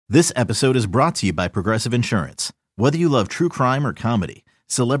This episode is brought to you by Progressive Insurance. Whether you love true crime or comedy,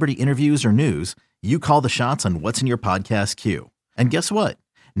 celebrity interviews or news, you call the shots on what's in your podcast queue. And guess what?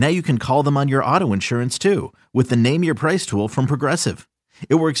 Now you can call them on your auto insurance too with the Name Your Price tool from Progressive.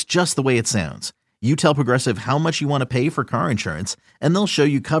 It works just the way it sounds. You tell Progressive how much you want to pay for car insurance, and they'll show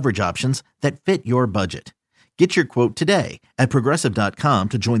you coverage options that fit your budget. Get your quote today at Progressive.com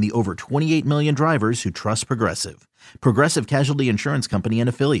to join the over 28 million drivers who trust Progressive. Progressive Casualty Insurance Company and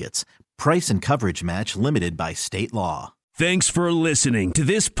Affiliates. Price and coverage match limited by state law. Thanks for listening to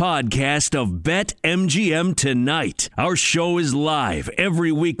this podcast of BetMGM Tonight. Our show is live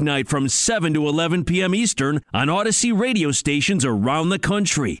every weeknight from 7 to 11 p.m. Eastern on Odyssey radio stations around the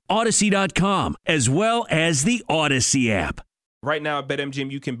country, Odyssey.com, as well as the Odyssey app. Right now at BetMGM,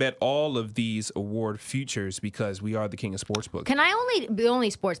 you can bet all of these award futures because we are the king of sportsbook. Can I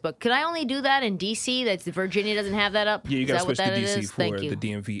only sportsbook? Could I only do that in D.C.? That's Virginia doesn't have that up? Yeah, you got to switch to D.C. for the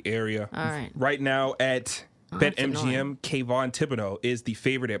DMV area. All right. Right now at BetMGM, Kayvon Thibodeau is the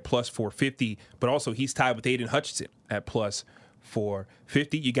favorite at plus 450, but also he's tied with Aiden Hutchinson at plus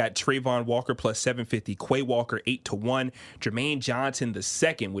 450. You got Trayvon Walker plus 750, Quay Walker 8-1, Jermaine Johnson the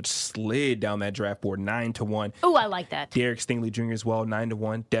second, which slid down that draft board 9-1. Oh, I like that. Derek Stingley Jr. as well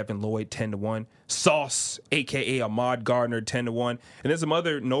 9-1, Devin Lloyd 10-1, Sauce aka Ahmad Gardner 10-1, and there's some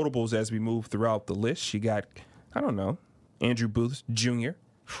other notables as we move throughout the list. You got Andrew Booth Jr.,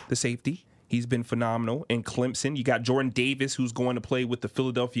 the safety. He's been phenomenal in Clemson. You got Jordan Davis, who's going to play with the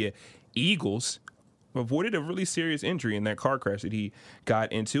Philadelphia Eagles. Avoided a really serious injury in that car crash that he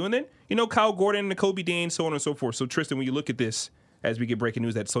got into. And then, Kyle Gordon, Nakobe Dean, so on and so forth. So, Tristan, when you look at this, as we get breaking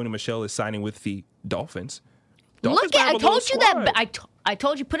news that Sony Michel is signing with the Dolphins. I told you that. I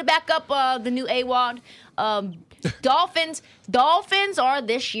told you, put it back up, the new AWOD. Dolphins are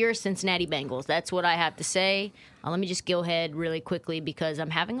this year's Cincinnati Bengals. That's what I have to say. Let me just go ahead really quickly because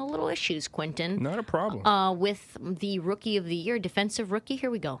I'm having a little issues, Quentin. Not a problem. With the Rookie of the Year, Defensive Rookie.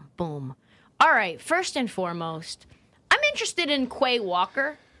 Here we go. Boom. All right, first and foremost, I'm interested in Quay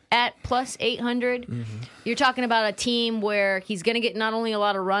Walker at plus 800. Mm-hmm. You're talking about a team where he's going to get not only a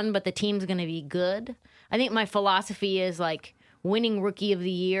lot of run, but the team's going to be good. I think my philosophy is like winning Rookie of the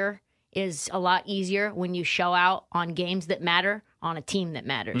Year is a lot easier when you show out on games that matter on a team that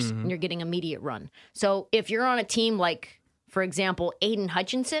matters, and you're getting immediate run. So if you're on a team like, for example, Aiden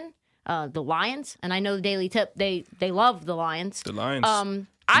Hutchinson, the Lions, and I know the Daily Tip, they love the Lions. The Lions.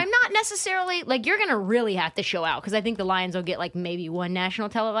 I'm not necessarily, you're going to really have to show out because I think the Lions will get, maybe one national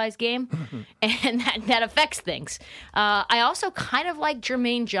televised game, and that affects things. I also kind of like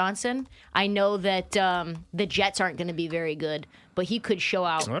Jermaine Johnson. I know that the Jets aren't going to be very good, but he could show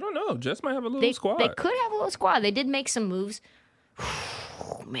out. I don't know. Jets might have a little squad. They could have a little squad. They did make some moves.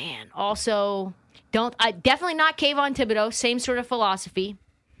 Man. Also, definitely not Kayvon Thibodeau. Same sort of philosophy.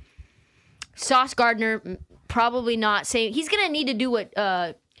 Sauce Gardner, probably not. He's going to need to do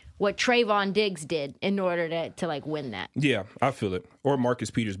what Trayvon Diggs did in order to win that. Yeah, I feel it. Or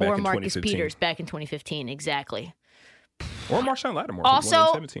Marcus Peters back in 2015. Or Marcus Peters back in 2015, exactly. Or Marshawn Lattimore.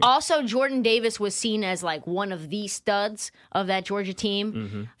 Also, Jordan Davis was seen as one of the studs of that Georgia team.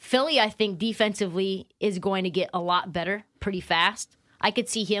 Mm-hmm. Philly, I think, defensively is going to get a lot better pretty fast. I could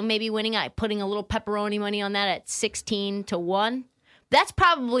see him maybe winning. Putting a little pepperoni money on that at 16-1. That's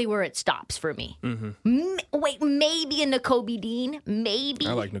probably where it stops for me. Mm-hmm. Wait, maybe a Nakobe Dean. Maybe.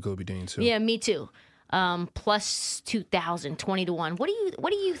 I like Nakobe Dean, too. Yeah, me too. Plus 2,000, 20-1. What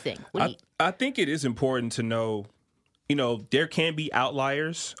do you think? I think it is important to know, there can be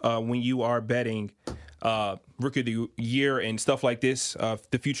outliers when you are betting Rookie of the Year and stuff like this.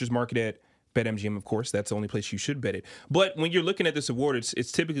 The futures market at BetMGM, of course, that's the only place you should bet it. But when you're looking at this award,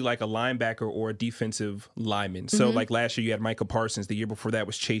 it's typically like a linebacker or a defensive lineman. So last year you had Micah Parsons. The year before that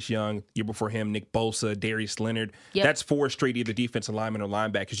was Chase Young. The year before him, Nick Bosa, Darius Leonard. Yep. That's 4 straight either defensive linemen or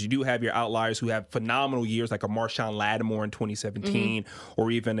linebackers. You do have your outliers who have phenomenal years like a Marshawn Lattimore in 2017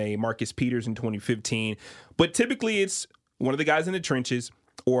 or even a Marcus Peters in 2015. But typically it's one of the guys in the trenches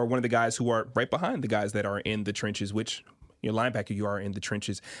or one of the guys who are right behind the guys that are in the trenches, which – your linebacker, you are in the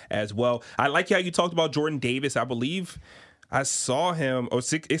trenches as well. I like how you talked about Jordan Davis. I believe I saw him.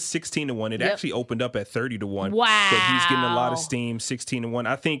 It's 16-1. It actually opened up at 30-1. Wow! But he's getting a lot of steam. 16-1.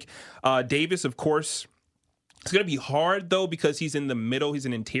 I think Davis, of course. It's going to be hard, though, because he's in the middle. He's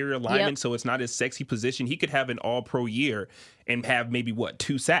an interior lineman, so it's not his sexy position. He could have an all-pro year and have maybe,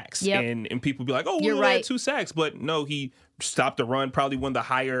 2 sacks. Yep. And people be like, oh, You're well, right. had 2 sacks. But no, he stopped the run, probably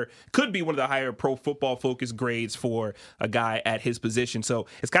could be one of the higher pro football focus grades for a guy at his position. So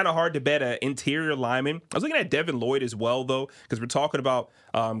it's kind of hard to bet an interior lineman. I was looking at Devin Lloyd as well, though, because we're talking about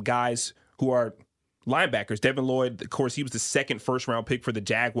guys who are linebackers. Devin Lloyd, of course, he was the second first-round pick for the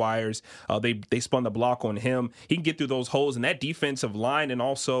Jaguars. They spun the block on him. He can get through those holes. And that defensive line and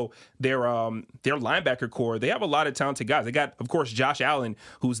also their linebacker core, they have a lot of talented guys. They got, of course, Josh Allen,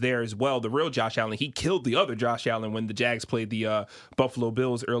 who's there as well, the real Josh Allen. He killed the other Josh Allen when the Jags played the Buffalo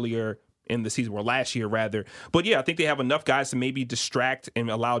Bills earlier in the season, or last year rather. But yeah, I think they have enough guys to maybe distract and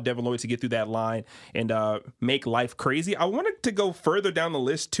allow Devin Lloyd to get through that line and make life crazy. I wanted to go further down the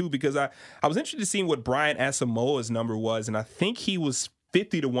list too, because I was interested in seeing what Brian Asamoah's number was, and I think he was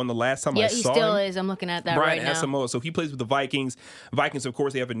 50-1 the last time I saw him. Yeah, he still is. I'm looking at that right now. Brian Asamoah. So he plays with the Vikings. Vikings, of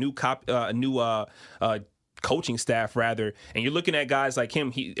course, they have a new coaching staff rather, and you're looking at guys like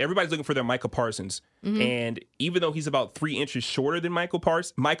him. Everybody's looking for their Micah Parsons, and even though he's about 3 inches shorter than Micah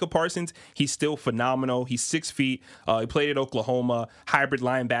Parsons, he's still phenomenal. He's 6 feet. He played at Oklahoma, hybrid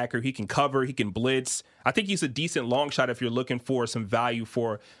linebacker. He can cover, he can blitz. I think he's a decent long shot if you're looking for some value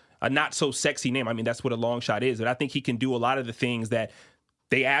for a not so sexy name. I mean, that's what a long shot is, but I think he can do a lot of the things that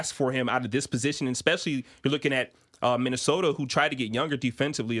they ask for him out of this position, and especially you're looking at Minnesota, who tried to get younger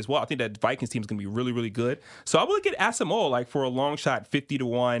defensively as well. I think that Vikings team is going to be really, really good. So I would look at Asamoah like for a long shot,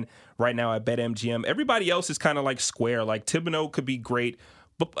 50-1 right now at BetMGM. Everybody else is kind of like square. Like Thibodeau could be great,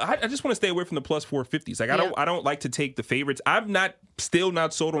 but I just want to stay away from the plus 450s. Like I don't like to take the favorites. I'm still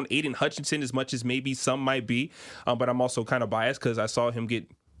not sold on Aiden Hutchinson as much as maybe some might be, but I'm also kind of biased because I saw him get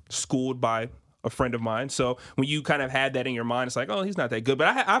schooled by a friend of mine. So when you kind of had that in your mind, it's like, oh, he's not that good. But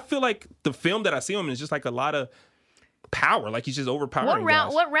I feel like the film that I see him in is just like a lot of power. Like he's just overpowering.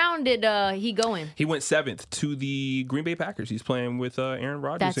 What round did he go in? He went 7th to the Green Bay Packers. He's playing with Aaron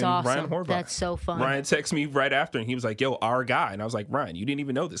Rodgers That's and awesome. Ryan Horvath. That's so fun. Ryan texted me right after, and he was like, yo, our guy. And I was like, Ryan, you didn't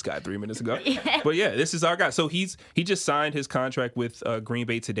even know this guy 3 minutes ago. But yeah, this is our guy. So he just signed his contract with Green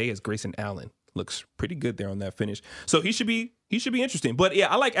Bay today as Grayson Allen. Looks pretty good there on that finish. So he should be interesting. But yeah,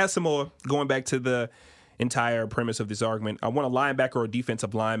 I like Asamoah, going back to the entire premise of this argument. I want a linebacker or a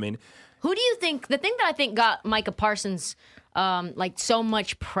defensive lineman. Who do you think, the thing that I think got Micah Parsons like so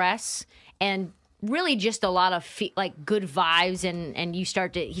much press and really just a lot of like good vibes and he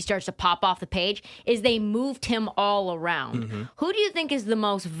starts to pop off the page is they moved him all around. Who do you think is the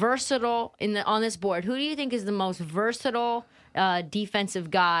most versatile on this board? Who do you think is the most versatile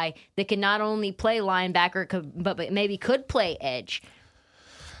defensive guy that can not only play linebacker but maybe could play edge?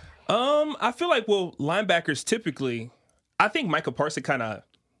 I feel like, linebackers typically, I think Micah Parsons kind of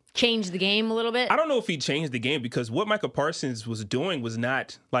changed the game a little bit. I don't know if he changed the game, because what Micah Parsons was doing was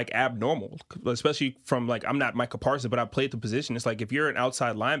not like abnormal, especially from like, I'm not Micah Parsons, but I played the position. It's like if you're an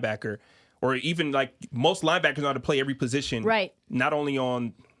outside linebacker, or even like most linebackers know how to play every position, right? Not only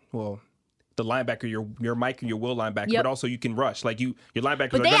on, the linebacker, your Mike and your will linebacker, but also you can rush. Like your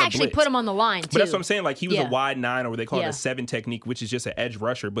linebackers. But they actually put him on the line too. But that's what I'm saying. Like he was a wide 9, or they call it a 7 technique, which is just an edge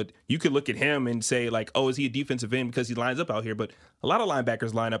rusher. But you could look at him and say like, oh, is he a defensive end because he lines up out here? But a lot of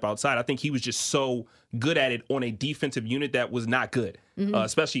linebackers line up outside. I think he was just so good at it on a defensive unit that was not good,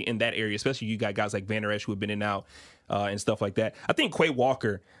 especially in that area. Especially you got guys like Van Der Esch who have been in and out and stuff like that. I think Quay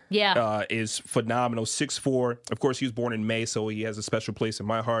Walker is phenomenal. 6'4". Of course, he was born in May, so he has a special place in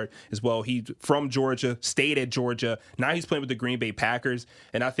my heart as well. He's from Georgia, stayed at Georgia. Now he's playing with the Green Bay Packers.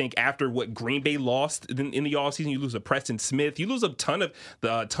 And I think after what Green Bay lost in the offseason, you lose a Preston Smith. You lose a ton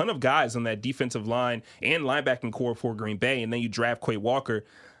of guys on that defensive line and linebacking core for Green Bay. And then you draft Quay Walker.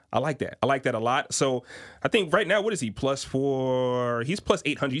 I like that. I like that a lot. So I think right now, what is he? He's plus 800. He's plus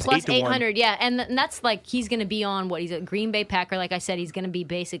 8-1. 800, yeah. And that's like, he's going to be on he's a Green Bay Packer. Like I said, he's going to be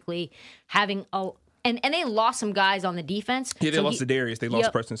basically having and they lost some guys on the defense. Yeah, they lost Darius. They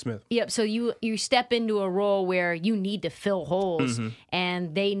lost Preston Smith. Yep. So you step into a role where you need to fill holes,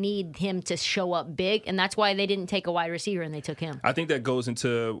 and they need him to show up big, and that's why they didn't take a wide receiver and they took him. I think that goes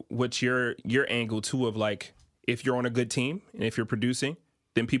into what's your angle too, of like, if you're on a good team and if you're producing,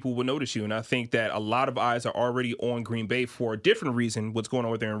 then people will notice you. And I think that a lot of eyes are already on Green Bay for a different reason. What's going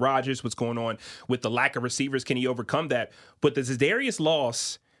on with Aaron Rodgers, what's going on with the lack of receivers. Can he overcome that? But the Darius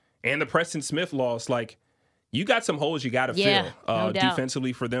loss and the Preston Smith loss, like, you got some holes you got to fill no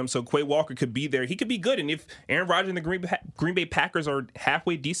defensively for them. So Quay Walker could be there. He could be good. And if Aaron Rodgers and the Green Bay Packers are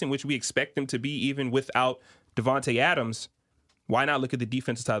halfway decent, which we expect them to be even without Devontae Adams, why not look at the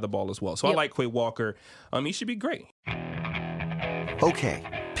defensive side of the ball as well? So I like Quay Walker. He should be great.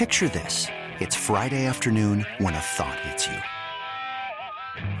 Okay, picture this. It's Friday afternoon when a thought hits you.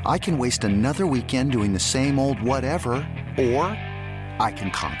 I can waste another weekend doing the same old whatever, or I can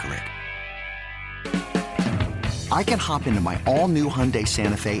conquer it. I can hop into my all-new Hyundai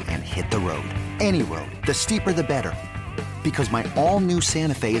Santa Fe and hit the road. Any road. The steeper, the better. Because my all-new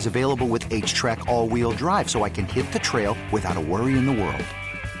Santa Fe is available with H-Track all-wheel drive, so I can hit the trail without a worry in the world.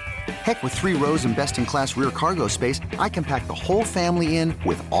 Heck, with 3 rows and best-in-class rear cargo space, I can pack the whole family in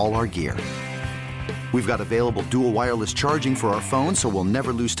with all our gear. We've got available dual wireless charging for our phones, so we'll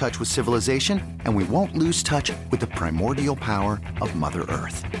never lose touch with civilization, and we won't lose touch with the primordial power of Mother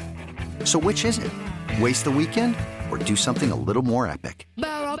Earth. So which is it? Waste the weekend or do something a little more epic?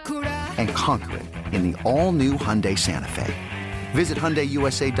 And conquer it in the all-new Hyundai Santa Fe. Visit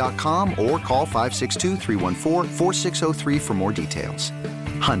HyundaiUSA.com or call 562-314-4603 for more details.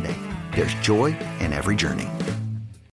 Hyundai, there's joy in every journey.